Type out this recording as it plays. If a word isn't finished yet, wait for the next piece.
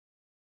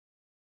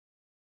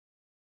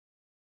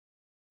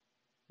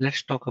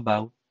Let's talk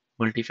about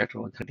multi-factor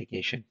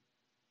authentication.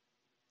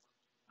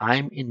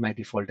 I'm in my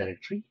default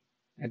directory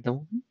at the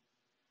moment.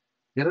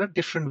 There are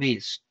different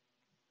ways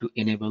to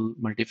enable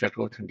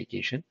multi-factor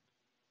authentication.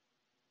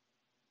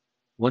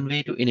 One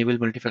way to enable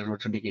multi-factor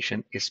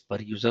authentication is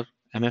per-user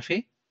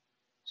MFA.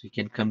 So you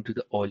can come to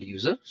the all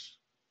users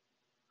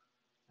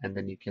and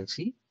then you can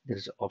see there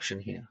is an option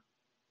here.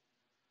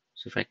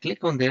 So if I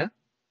click on there,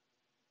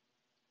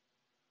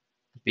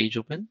 the page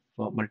open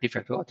for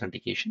multi-factor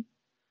authentication.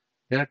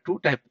 There are two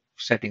type of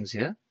settings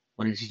here.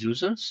 One is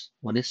users,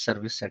 one is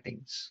service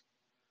settings.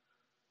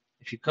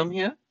 If you come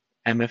here,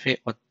 MFA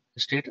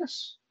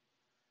status,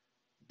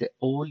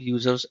 all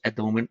users at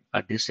the moment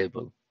are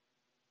disabled.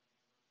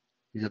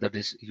 These are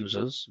the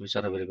users which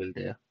are available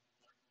there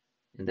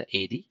in the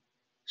AD.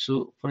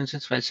 So for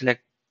instance, if I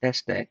select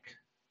test deck,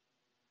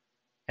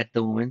 at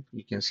the moment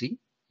you can see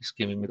it's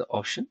giving me the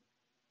option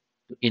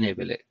to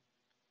enable it.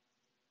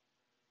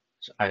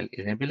 So I'll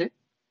enable it.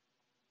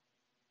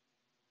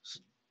 It's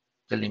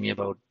telling me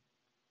about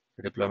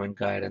the deployment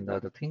guide and the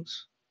other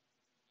things.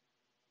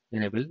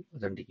 Enable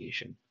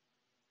authentication.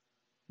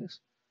 Yes.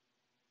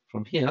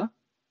 From here,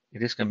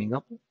 it is coming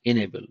up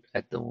enabled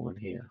at the moment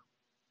here.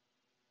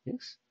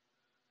 Yes.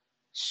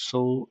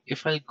 So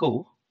if I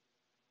go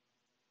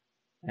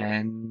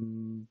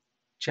and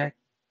check,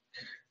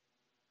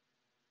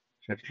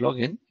 try to log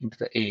in into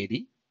the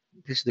AAD,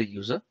 this is the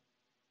user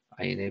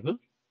I enable.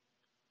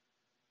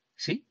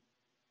 See,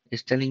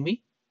 it's telling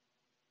me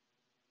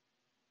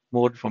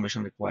more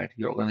information required.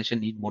 Your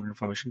organization need more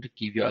information to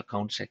keep your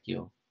account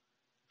secure.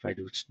 If I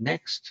do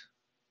next,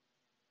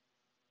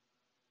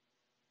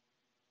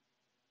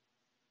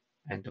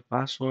 enter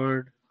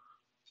password.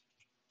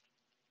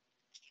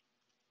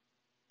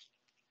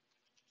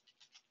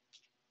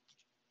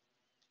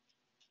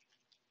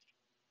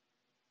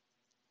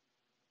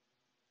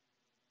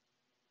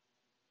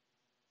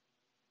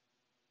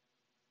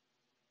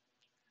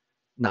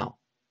 Now,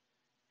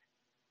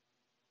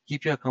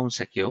 keep your account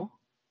secure.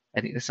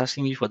 And it's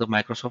asking me for the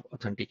Microsoft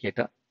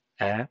Authenticator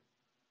app,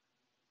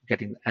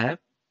 getting the app,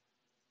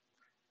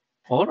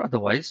 or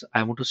otherwise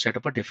I want to set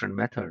up a different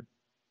method.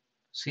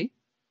 See,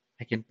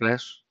 I can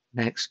press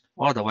next,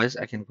 or otherwise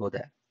I can go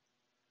there.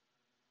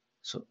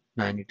 So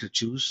now I need to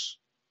choose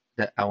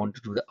that I want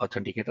to do the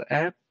Authenticator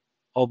app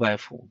or by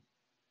phone.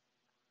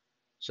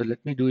 So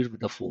let me do it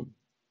with the phone.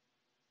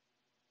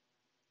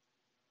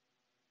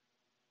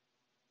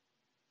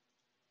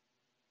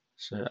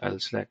 So I'll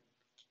select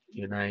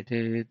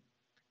United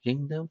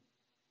Kingdom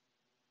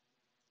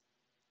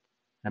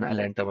and I'll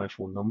enter my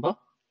phone number.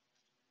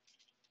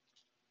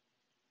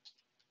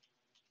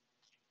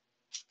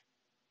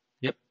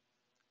 Yep.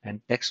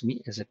 And text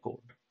me as a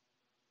code.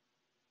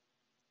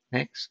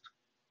 Next.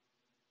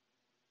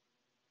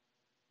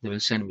 They will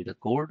send me the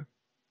code.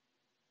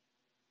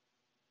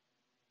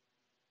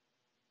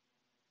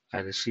 I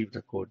received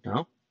the code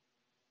now.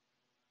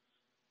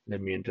 Let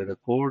me enter the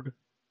code.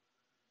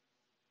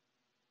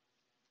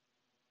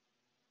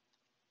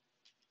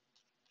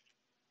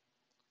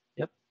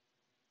 Yep.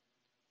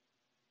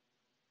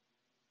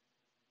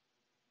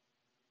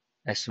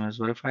 SMS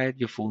verified.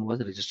 Your phone was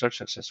registered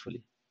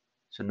successfully.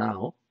 So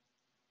now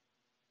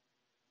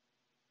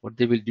what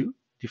they will do,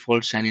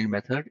 default sign-in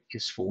method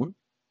is phone.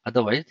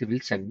 Otherwise, they will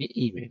send me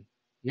email.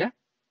 Yeah,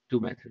 two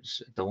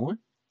methods at the moment.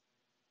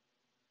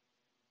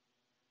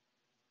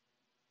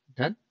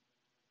 Done.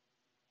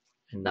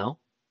 And now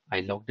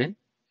I logged in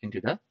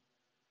into the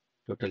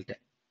total tab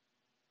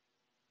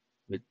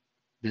with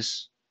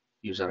this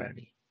user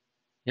ID.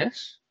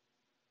 Yes.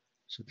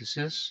 So this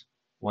is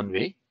one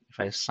way. If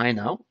I sign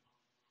out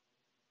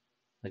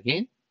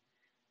again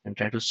and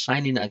try to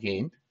sign in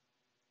again,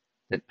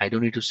 then I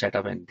don't need to set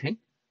up anything.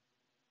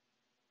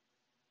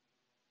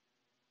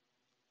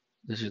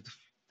 This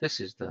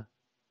is the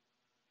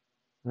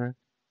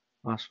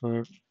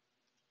password.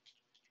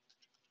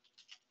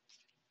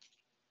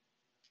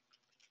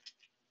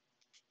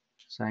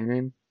 Sign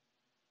in.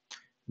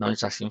 Now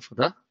it's asking for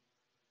the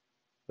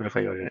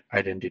verify your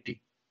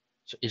identity.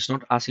 So it's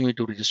not asking me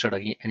to register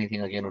again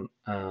anything again on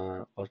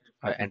or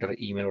I enter an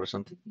email or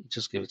something. It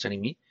just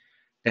sending me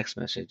text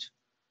message.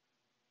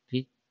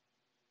 See?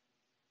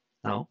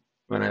 Now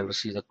when I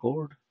receive the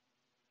code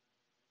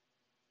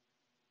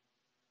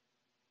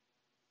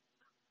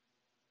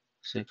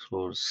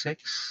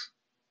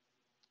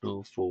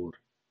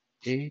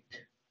 646248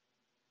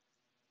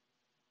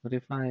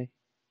 verify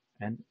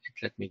and it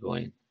let me go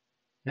in.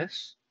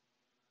 Yes.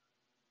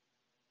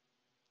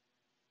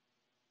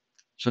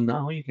 So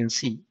now you can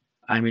see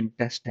I'm in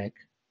test tag.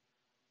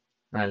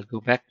 I'll go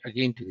back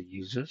again to the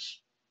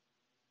users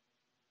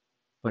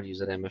for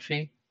user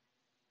MFA.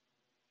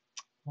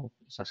 Oh,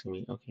 it's asking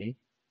me, okay.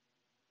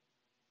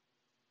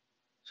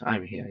 So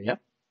I'm here,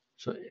 yep.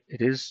 So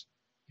it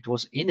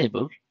was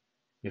enabled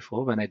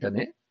before when I done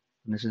it.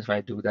 And this is if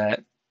I do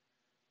that,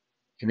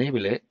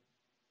 enable it,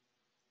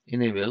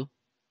 enable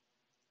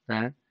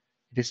that,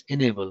 it is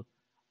enabled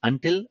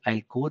until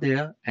I go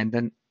there and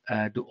then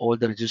do all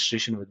the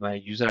registration with my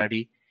user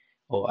ID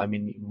or I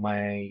mean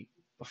my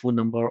phone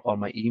number or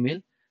my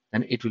email.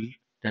 then it will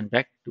turn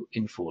back to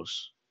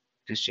enforce.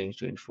 It is changed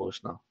to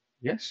enforce now.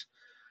 Yes.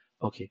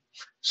 Okay.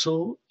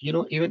 So,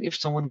 even if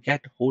someone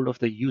get hold of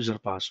the user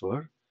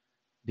password,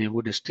 they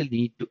would still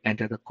need to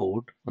enter the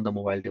code on the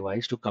mobile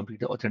device to complete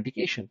the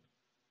authentication.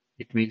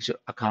 It makes your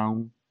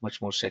account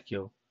much more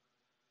secure.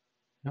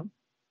 Yeah?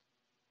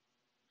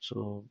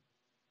 So,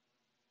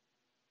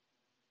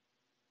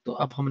 तो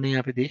अब हमने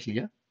यहाँ पे देख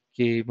लिया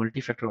कि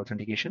multi factor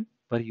authentication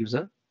पर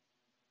user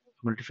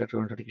multi factor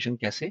authentication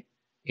कैसे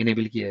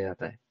इनेबल किया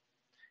जाता है.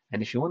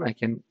 And if you want, I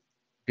can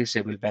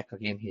disable back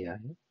again here.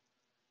 Yeah?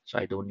 So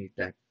I don't need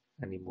that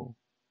anymore.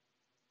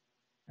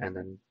 And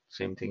then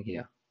same thing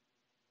here.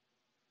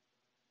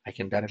 I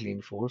can directly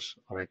enforce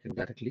or I can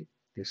directly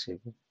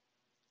disable.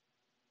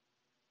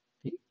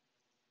 Okay?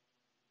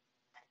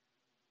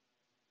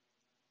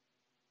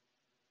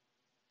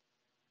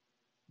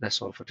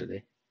 That's all for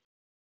today.